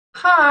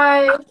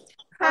Hi,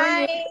 how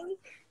are you? Hi,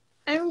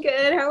 I'm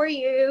good. How are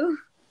you?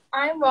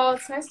 I'm well.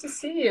 It's nice to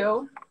see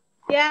you.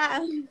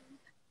 Yeah.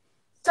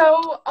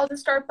 So, I'll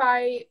just start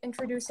by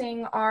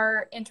introducing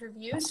our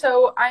interview.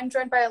 So, I'm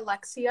joined by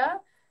Alexia.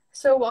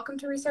 So, welcome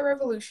to Reset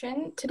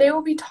Revolution. Today,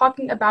 we'll be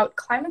talking about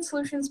climate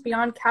solutions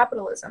beyond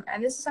capitalism.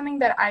 And this is something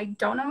that I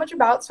don't know much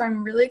about, so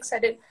I'm really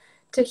excited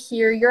to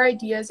hear your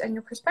ideas and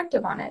your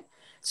perspective on it.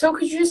 So,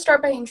 could you just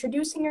start by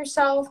introducing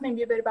yourself,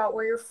 maybe a bit about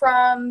where you're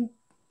from,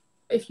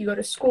 if you go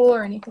to school,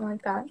 or anything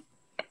like that?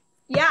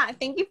 Yeah,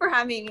 thank you for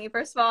having me.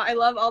 First of all, I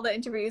love all the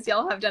interviews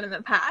y'all have done in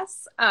the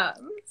past.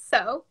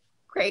 So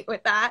great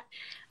with that.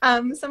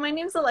 So my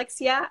name's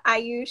Alexia. I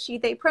use she,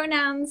 they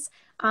pronouns.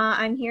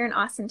 I'm here in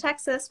Austin,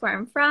 Texas, where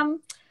I'm from.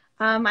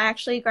 I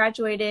actually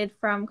graduated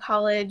from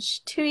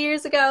college 2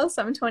 years ago,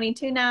 so I'm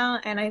 22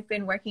 now, and I've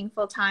been working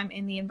full time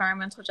in the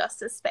environmental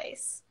justice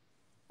space.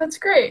 That's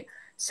great.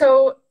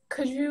 So,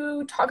 could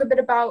you talk a bit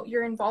about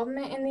your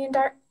involvement in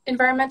the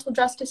environmental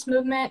justice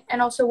movement and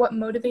also what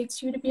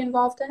motivates you to be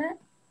involved in it?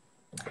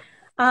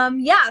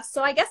 Yeah,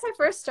 so I guess I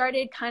first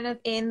started kind of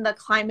in the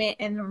climate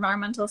and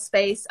environmental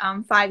space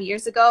 5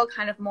 years ago,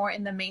 kind of more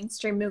in the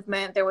mainstream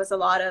movement. There was a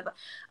lot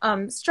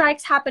of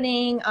strikes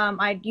happening.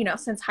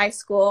 Since high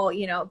school,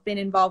 been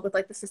involved with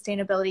like the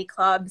sustainability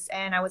clubs,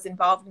 and I was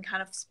involved in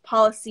kind of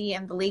policy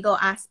and the legal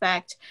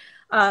aspect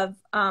of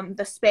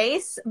the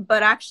space,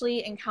 but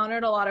actually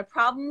encountered a lot of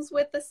problems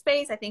with the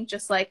space. I think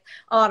just like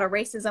a lot of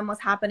racism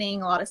was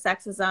happening, a lot of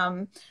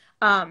sexism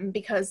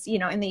because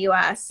in the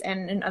US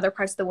and in other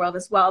parts of the world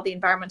as well, the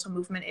environmental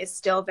movement is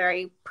still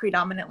very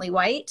predominantly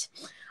white.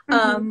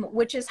 Mm-hmm.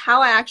 Which is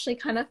how I actually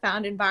kind of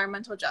found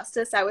environmental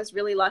justice. I was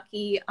really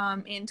lucky.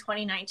 In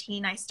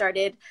 2019, I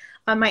started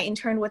my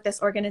intern with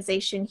this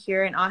organization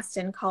here in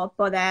Austin called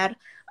Poder.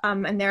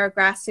 And they're a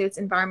grassroots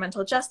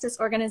environmental justice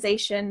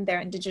organization. They're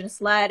Indigenous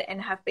led and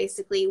have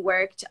basically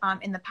worked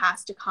in the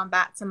past to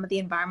combat some of the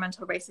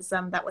environmental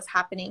racism that was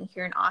happening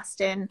here in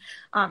Austin.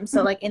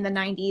 So, like in the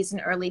 90s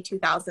and early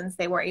 2000s,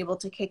 they were able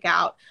to kick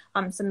out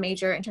some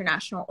major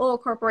international oil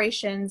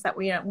corporations that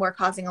were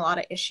causing a lot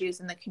of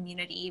issues in the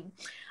community.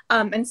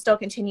 And still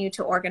continue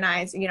to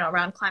organize,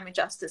 around climate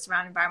justice,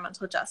 around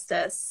environmental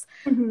justice.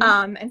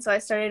 Mm-hmm. And so I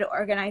started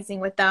organizing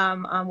with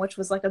them, which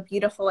was like a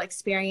beautiful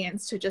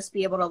experience to just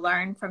be able to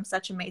learn from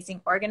such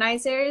amazing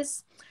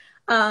organizers.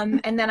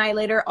 And then I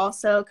later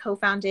also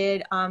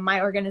co-founded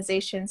my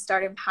organization,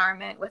 Start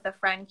Empowerment, with a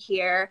friend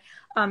here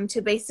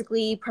to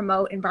basically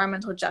promote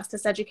environmental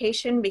justice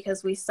education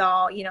because we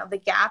saw,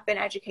 the gap in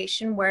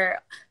education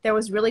where there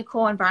was really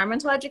cool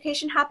environmental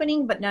education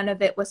happening, but none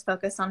of it was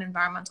focused on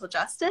environmental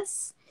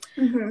justice.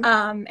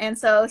 Mm-hmm. And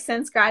so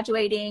since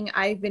graduating,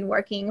 I've been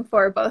working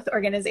for both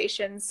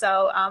organizations.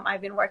 So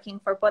I've been working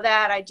for Poder.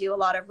 I do a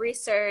lot of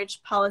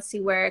research,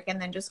 policy work,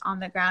 and then just on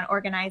the ground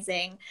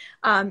organizing.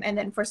 And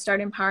then for Start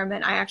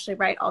Empowerment, I actually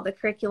write all the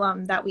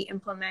curriculum that we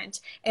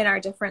implement in our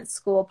different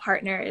school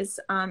partners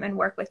and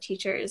work with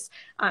teachers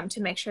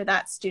to make sure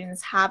that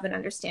students have an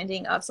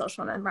understanding of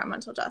social and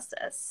environmental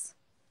justice.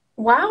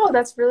 Wow,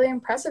 that's really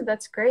impressive.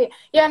 That's great.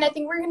 Yeah, and I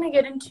think we're going to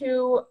get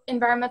into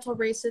environmental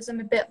racism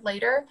a bit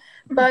later.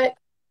 But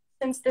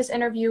since this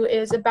interview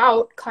is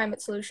about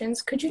climate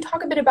solutions, could you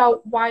talk a bit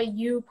about why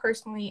you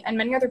personally and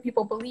many other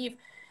people believe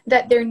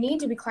that there need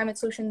to be climate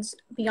solutions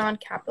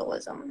beyond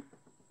capitalism?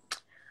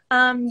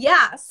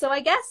 Yeah, so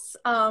I guess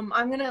I'm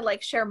gonna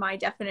like share my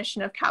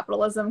definition of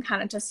capitalism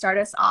kind of to start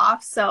us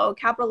off. So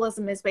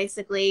capitalism is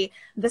basically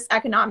this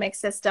economic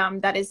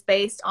system that is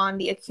based on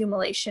the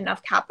accumulation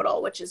of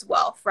capital, which is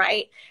wealth,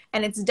 right?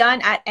 And it's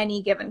done at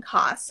any given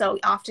cost. So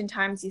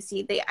oftentimes you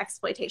see the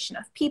exploitation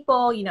of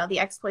people, the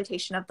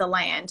exploitation of the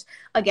land,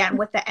 again,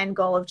 with the end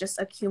goal of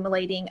just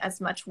accumulating as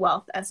much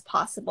wealth as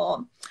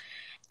possible.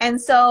 And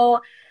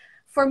so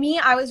for me,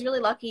 I was really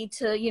lucky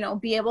to,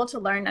 be able to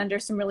learn under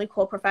some really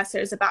cool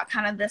professors about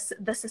kind of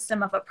the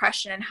system of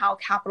oppression and how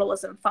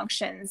capitalism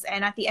functions.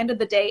 And at the end of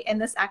the day, in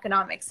this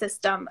economic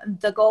system,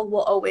 the goal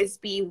will always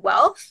be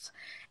wealth.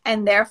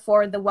 And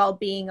therefore, the well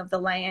being of the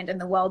land and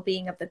the well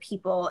being of the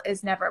people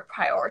is never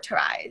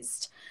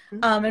prioritized.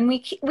 And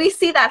we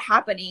see that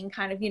happening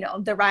kind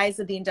of, the rise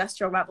of the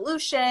Industrial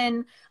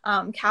Revolution,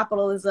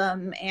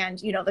 capitalism, and,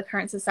 the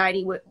current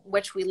society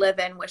which we live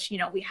in, which,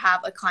 we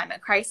have a climate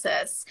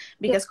crisis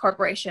Yeah. because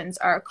corporations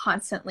are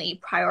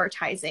constantly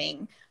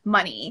prioritizing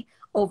money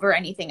over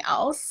anything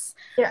else.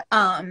 Yeah.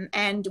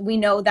 And we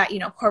know that,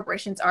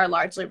 corporations are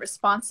largely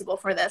responsible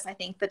for this. I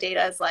think the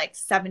data is like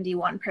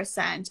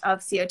 71% of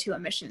CO2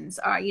 emissions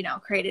are,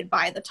 created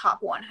by the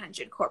top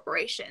 100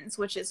 corporations,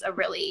 which is a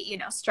really,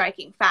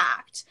 striking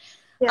fact.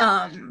 Yeah.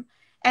 Um,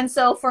 and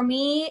so for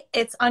me,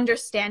 it's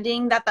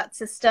understanding that that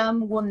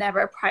system will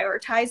never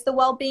prioritize the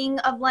well-being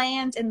of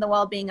land and the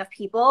well-being of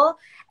people.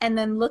 And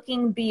then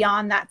looking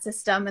beyond that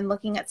system and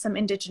looking at some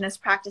indigenous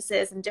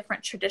practices and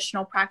different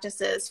traditional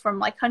practices from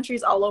like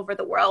countries all over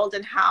the world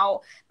and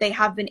how they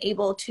have been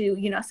able to,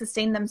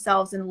 sustain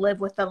themselves and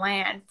live with the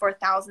land for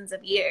thousands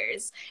of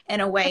years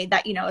in a way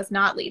that, is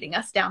not leading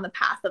us down the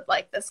path of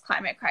like this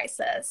climate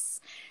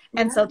crisis.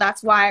 And Yeah. so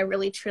that's why I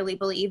really truly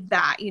believe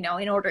that,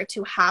 in order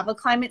to have a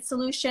climate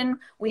solution,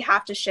 we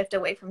have to shift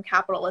away from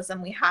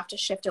capitalism. We have to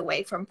shift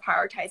away from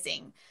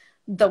prioritizing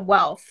the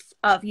wealth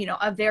of,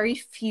 a very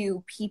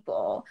few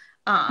people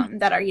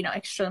that are,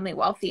 extremely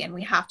wealthy. And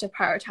we have to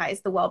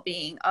prioritize the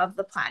well-being of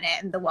the planet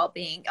and the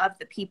well-being of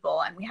the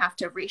people. And we have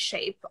to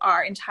reshape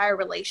our entire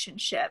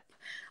relationship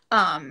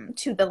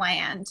to the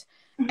land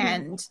Mhm.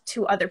 and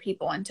to other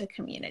people and to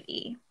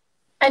community.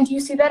 And do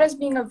you see that as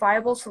being a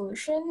viable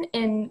solution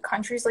in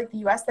countries like the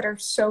US that are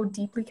so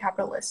deeply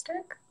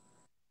capitalistic?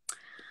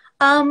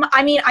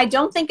 I mean, I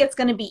don't think it's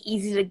going to be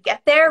easy to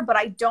get there, but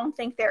I don't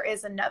think there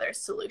is another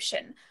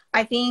solution.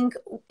 I think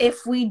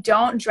if we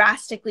don't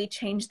drastically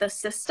change the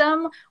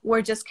system,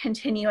 we're just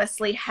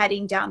continuously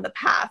heading down the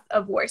path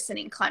of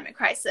worsening climate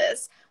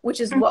crisis,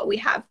 which is what we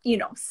have,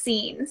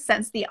 seen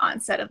since the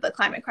onset of the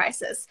climate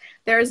crisis.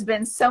 There's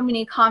been so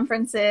many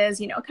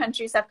conferences,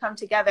 countries have come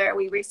together.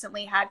 We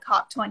recently had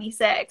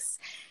COP26,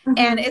 and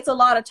Mm-hmm. it's a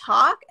lot of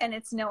talk and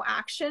it's no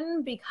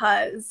action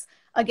because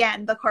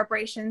again, the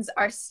corporations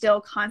are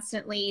still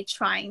constantly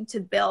trying to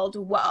build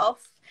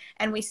wealth.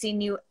 And we see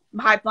new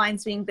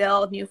pipelines being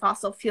built, new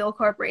fossil fuel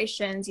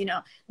corporations,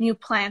 new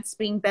plants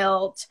being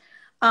built.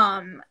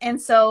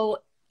 And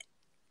so,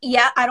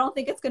 yeah, I don't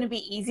think it's going to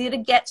be easy to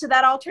get to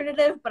that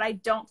alternative, but I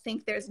don't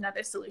think there's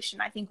another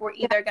solution. I think we're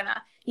Yeah. either going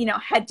to,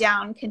 head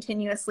down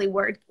continuously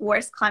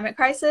worse climate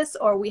crisis,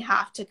 or we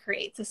have to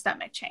create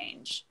systemic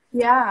change.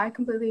 Yeah, I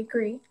completely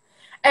agree.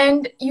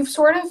 And you've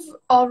sort of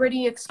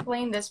already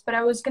explained this, but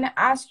I was going to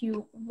ask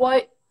you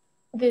what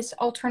this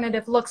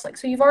alternative looks like.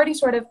 So you've already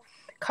sort of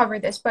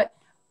covered this, but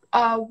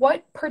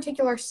what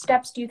particular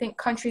steps do you think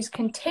countries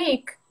can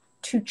take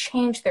to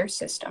change their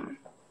system?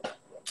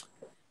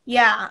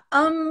 Yeah.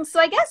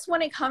 So I guess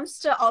when it comes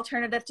to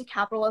alternative to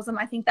capitalism,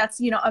 I think that's,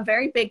 a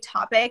very big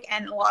topic.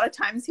 And a lot of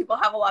times people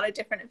have a lot of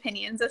different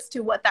opinions as to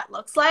what that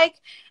looks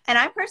like. And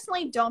I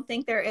personally don't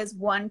think there is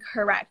one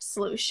correct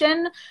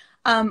solution.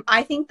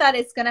 I think that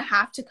it's going to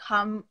have to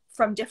come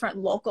from different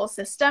local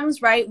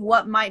systems, right?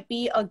 What might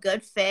be a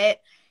good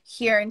fit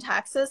here in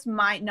Texas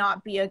might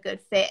not be a good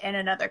fit in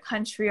another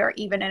country or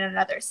even in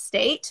another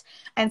state.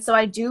 And so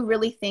I do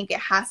really think it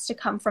has to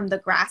come from the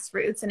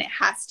grassroots and it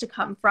has to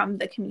come from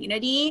the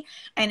community.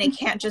 And it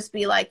can't just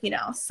be like,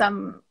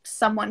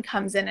 someone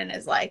comes in and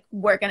is like,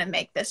 we're going to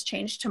make this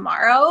change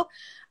tomorrow.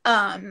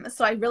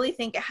 So I really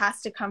think it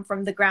has to come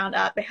from the ground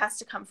up. It has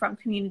to come from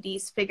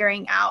communities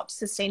figuring out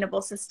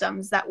sustainable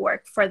systems that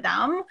work for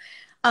them.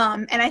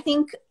 And I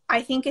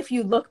think if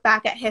you look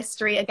back at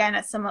history, again,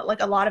 at some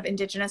like a lot of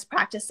indigenous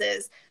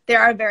practices, there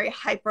are very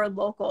hyper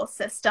local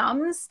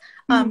systems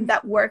Mhm.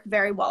 that work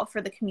very well for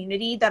the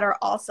community that are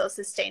also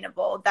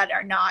sustainable, that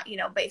are not,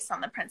 based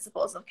on the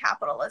principles of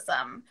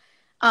capitalism.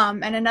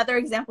 And another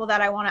example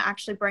that I want to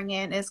actually bring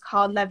in is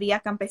called La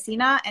Via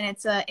Campesina, and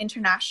it's an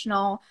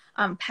international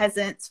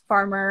peasants,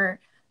 farmer,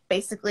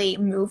 basically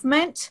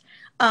movement.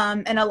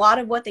 And a lot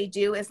of what they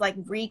do is like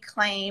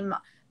reclaim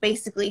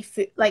basically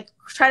food, like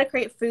try to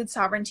create food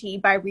sovereignty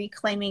by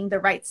reclaiming the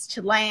rights to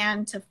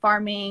land, to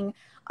farming,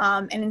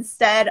 and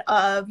instead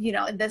of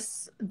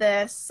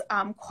this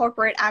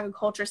corporate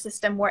agriculture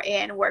system we're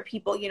in, where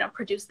people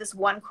produce this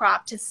one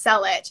crop to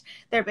sell it,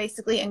 they're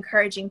basically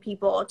encouraging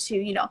people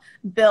to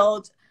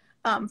build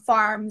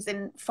farms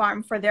and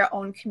farm for their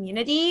own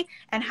community,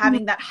 and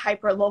having that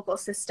hyper local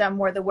system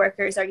where the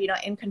workers are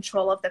in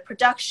control of the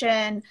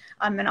production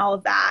and all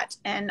of that.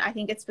 And I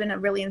think it's been a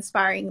really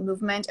inspiring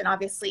movement. And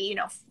obviously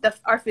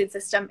our food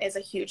system is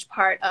a huge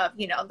part of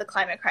the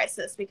climate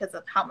crisis because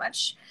of how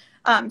much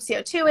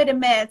CO2 it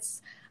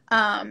emits.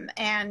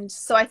 And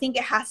so I think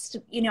it has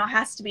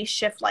to be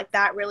shift like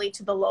that really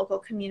to the local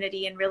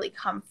community and really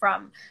come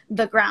from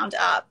the ground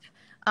up,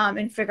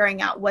 and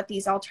figuring out what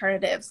these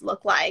alternatives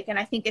look like. And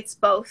I think it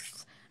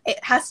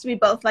has to be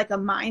both like a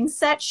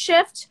mindset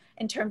shift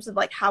in terms of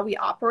like how we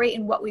operate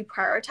and what we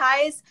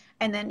prioritize,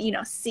 and then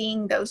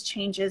seeing those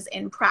changes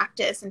in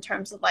practice in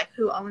terms of like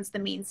who owns the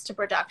means to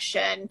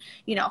production,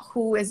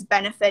 who is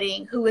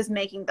benefiting, who is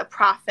making the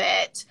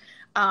profit,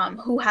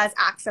 who has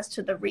access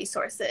to the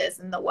resources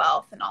and the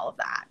wealth and all of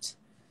that.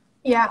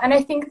 Yeah, and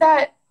I think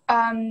that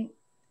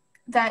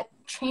that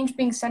change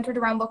being centered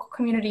around local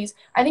communities,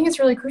 I think it's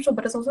really crucial,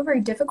 but it's also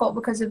very difficult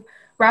because of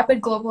rapid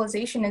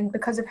globalization and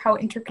because of how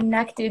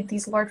interconnected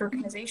these large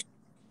organizations.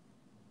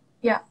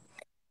 Yeah.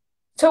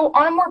 So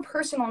on a more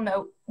personal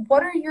note,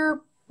 what are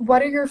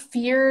your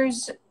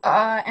fears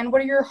and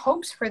what are your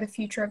hopes for the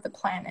future of the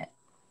planet?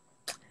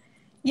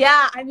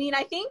 Yeah, I mean,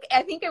 I think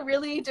it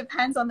really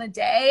depends on the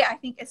day. I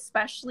think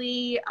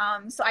especially,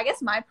 so I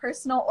guess my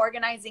personal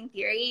organizing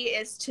theory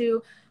is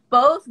to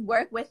both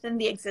work within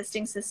the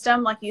existing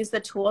system, like use the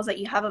tools that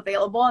you have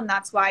available, and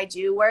that's why I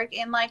do work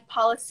in like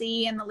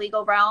policy and the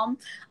legal realm.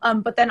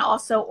 But then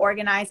also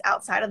organize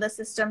outside of the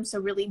system, so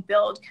really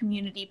build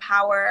community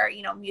power,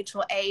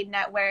 mutual aid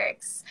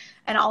networks,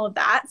 and all of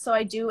that. So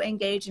I do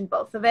engage in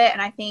both of it,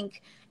 and I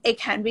think it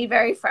can be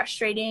very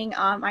frustrating.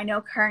 I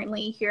know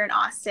currently here in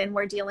Austin,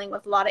 we're dealing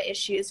with a lot of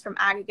issues from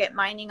aggregate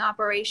mining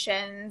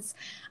operations,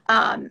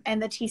 and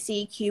the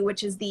TCEQ,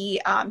 which is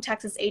the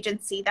Texas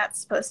agency that's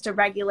supposed to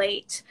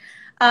regulate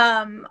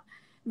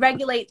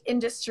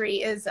industry,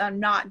 is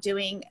not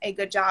doing a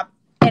good job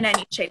in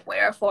any shape, way,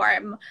 or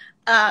form.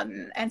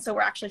 And so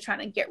we're actually trying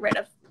to get rid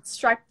of,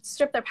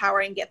 strip their power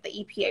and get the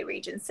EPA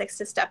Region 6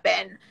 to step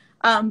in.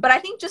 But I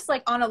think just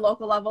like on a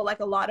local level, like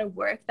a lot of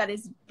work that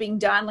is being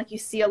done, like you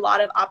see a lot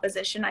of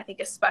opposition, I think,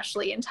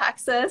 especially in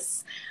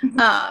Texas,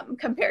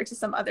 compared to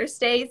some other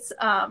states.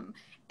 And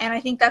I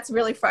think that's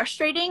really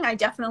frustrating. I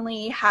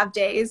definitely have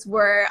days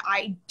where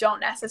I don't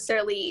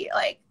necessarily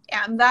like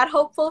am that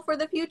hopeful for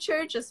the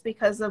future just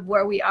because of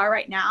where we are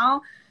right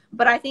now.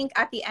 But I think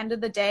at the end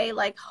of the day,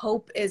 like,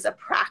 hope is a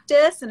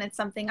practice, and it's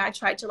something I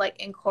try to like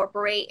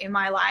incorporate in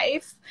my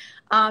life.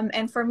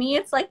 And for me,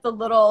 it's like the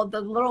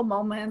little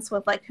moments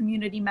with like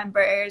community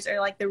members,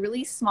 or like the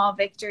really small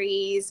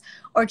victories,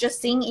 or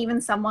just seeing even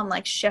someone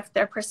like shift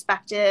their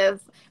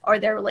perspective or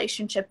their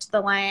relationship to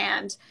the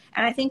land.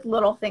 And I think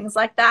little things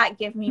like that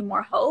give me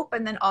more hope.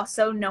 And then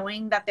also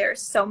knowing that there's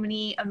so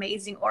many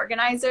amazing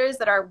organizers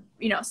that are,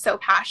 you know, so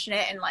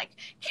passionate and like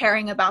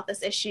caring about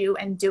this issue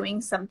and doing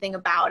something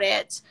about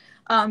it,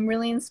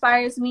 really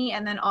inspires me.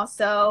 And then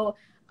also,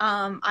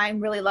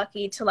 I'm really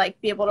lucky to like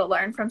be able to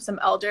learn from some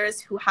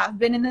elders who have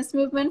been in this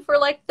movement for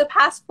like the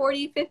past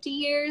 40, 50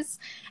 years.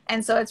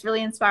 And so it's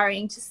really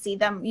inspiring to see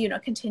them, you know,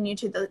 continue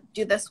to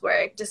do this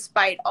work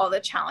despite all the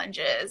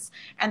challenges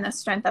and the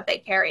strength that they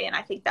carry. And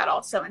I think that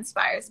also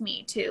inspires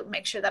me to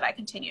make sure that I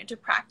continue to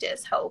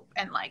practice hope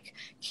and like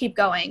keep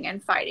going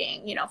and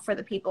fighting, you know, for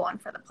the people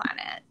and for the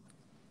planet.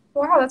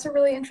 Wow, that's a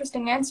really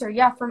interesting answer.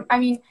 Yeah,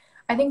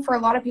 I think for a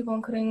lot of people,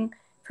 including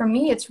for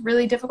me, it's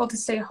really difficult to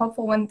stay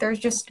hopeful when there's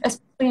just,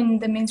 especially in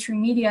the mainstream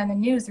media and the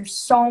news, there's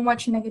so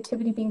much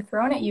negativity being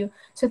thrown at you.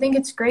 So I think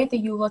it's great that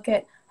you look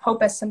at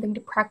hope as something to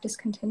practice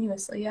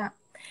continuously. Yeah.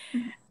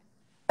 Mm-hmm.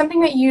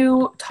 Something that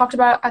you talked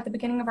about at the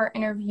beginning of our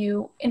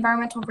interview,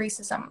 environmental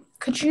racism.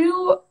 Could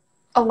you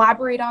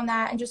elaborate on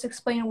that and just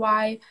explain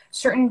why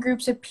certain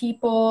groups of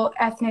people,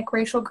 ethnic,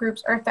 racial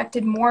groups, are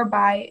affected more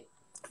by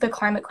the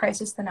climate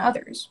crisis than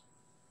others?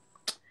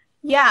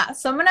 Yeah,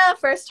 so I'm going to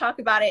first talk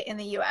about it in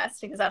the US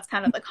because that's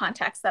kind of the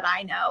context that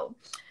I know.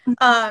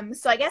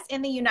 So I guess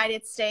in the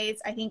United States,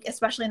 I think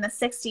especially in the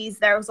 60s,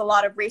 there was a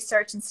lot of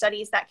research and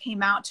studies that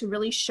came out to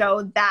really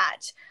show that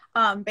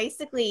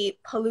basically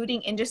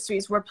polluting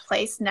industries were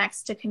placed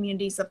next to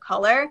communities of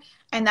color,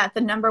 and that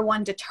the number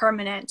one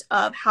determinant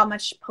of how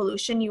much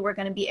pollution you were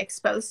going to be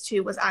exposed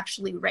to was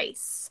actually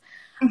race.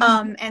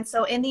 And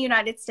so in the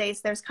United States,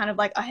 there's kind of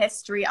like a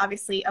history,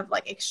 obviously, of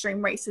like extreme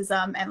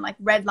racism and like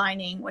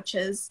redlining, which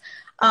is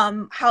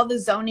how the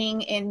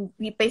zoning in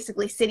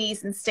basically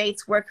cities and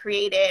states were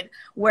created,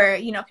 where,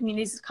 you know,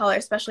 communities of color,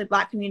 especially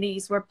Black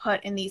communities, were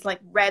put in these like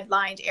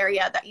redlined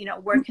area that, you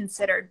know, were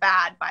considered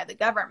bad by the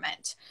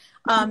government.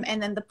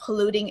 And then the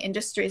polluting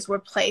industries were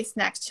placed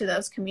next to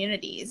those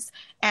communities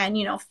and,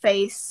 you know,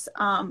 face,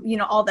 you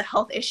know, all the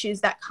health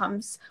issues that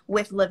comes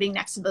with living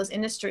next to those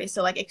industries.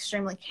 So like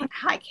extremely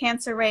high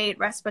cancer rate,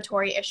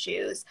 respiratory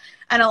issues,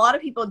 and a lot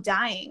of people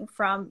dying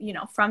from, you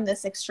know, from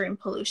this extreme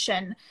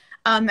pollution.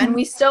 And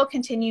we still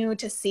continue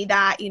to see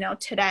that, you know,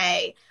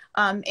 today,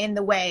 in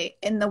the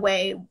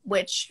way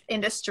which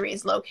industry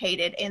is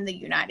located in the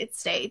United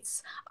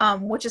States,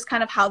 which is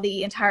kind of how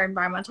the entire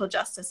environmental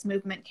justice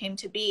movement came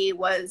to be,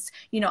 was,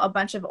 you know, a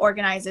bunch of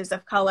organizers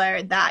of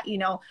color that, you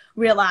know,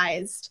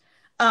 realized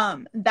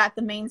that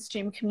the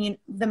mainstream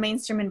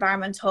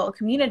environmental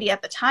community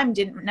at the time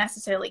didn't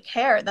necessarily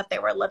care that they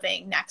were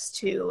living next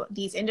to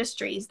these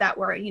industries that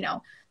were, you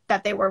know,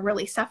 that they were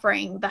really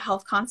suffering the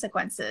health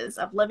consequences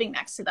of living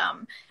next to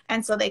them.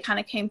 And so they kind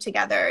of came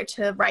together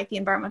to write the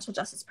environmental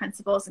justice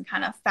principles and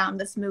kind of found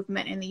this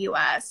movement in the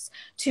US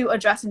to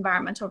address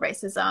environmental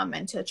racism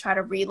and to try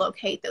to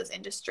relocate those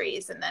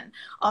industries, and then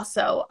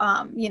also,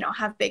 you know,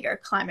 have bigger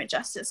climate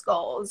justice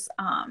goals.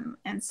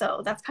 And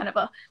so that's kind of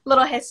a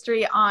little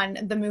history on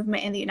the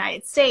movement in the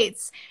United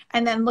States.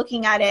 And then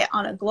looking at it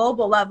on a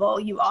global level,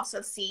 you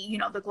also see, you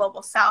know, the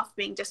global South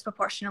being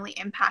disproportionately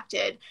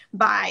impacted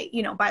by,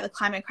 you know, by the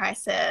climate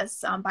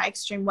crisis, by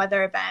extreme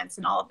weather events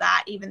and all of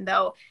that, even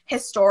though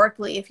historically,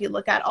 if you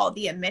look at all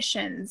the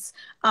emissions,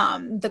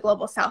 the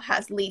global South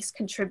has least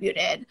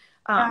contributed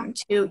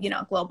to, you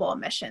know, global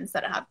emissions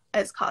that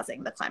is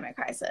causing the climate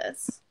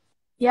crisis.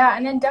 Yeah,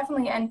 and then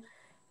definitely, and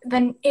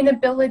then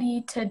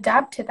inability to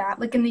adapt to that.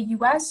 Like in the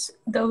US,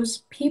 those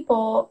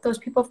people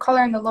of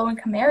color in the low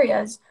income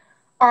areas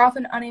are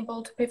often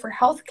unable to pay for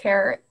health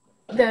care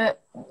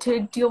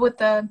to deal with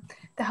the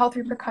health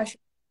repercussions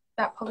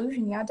of that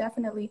pollution. Yeah,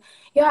 definitely.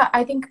 Yeah,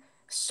 I think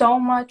so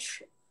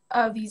much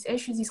of these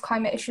issues, these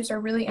climate issues, are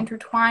really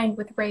intertwined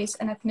with race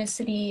and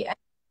ethnicity and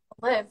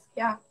live.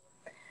 Yeah.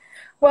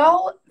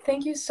 Well,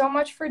 thank you so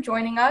much for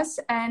joining us.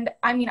 And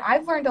I mean,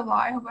 I've learned a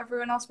lot. I hope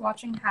everyone else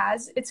watching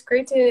has. It's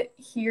great to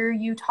hear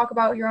you talk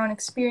about your own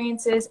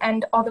experiences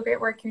and all the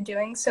great work you're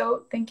doing.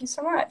 So thank you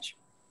so much.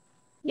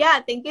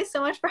 Yeah, thank you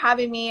so much for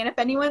having me. And if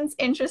anyone's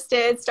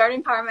interested, Start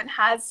Empowerment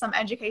has some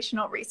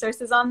educational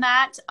resources on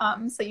that.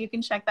 So you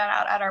can check that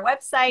out at our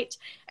website.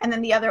 And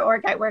then the other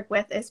org I work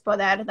with is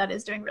Poder, that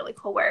is doing really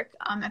cool work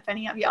if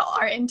any of y'all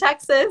are in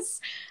Texas.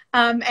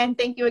 And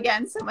thank you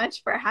again so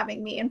much for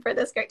having me and for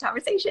this great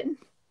conversation.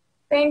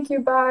 Thank you.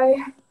 Bye.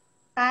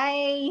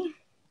 Bye.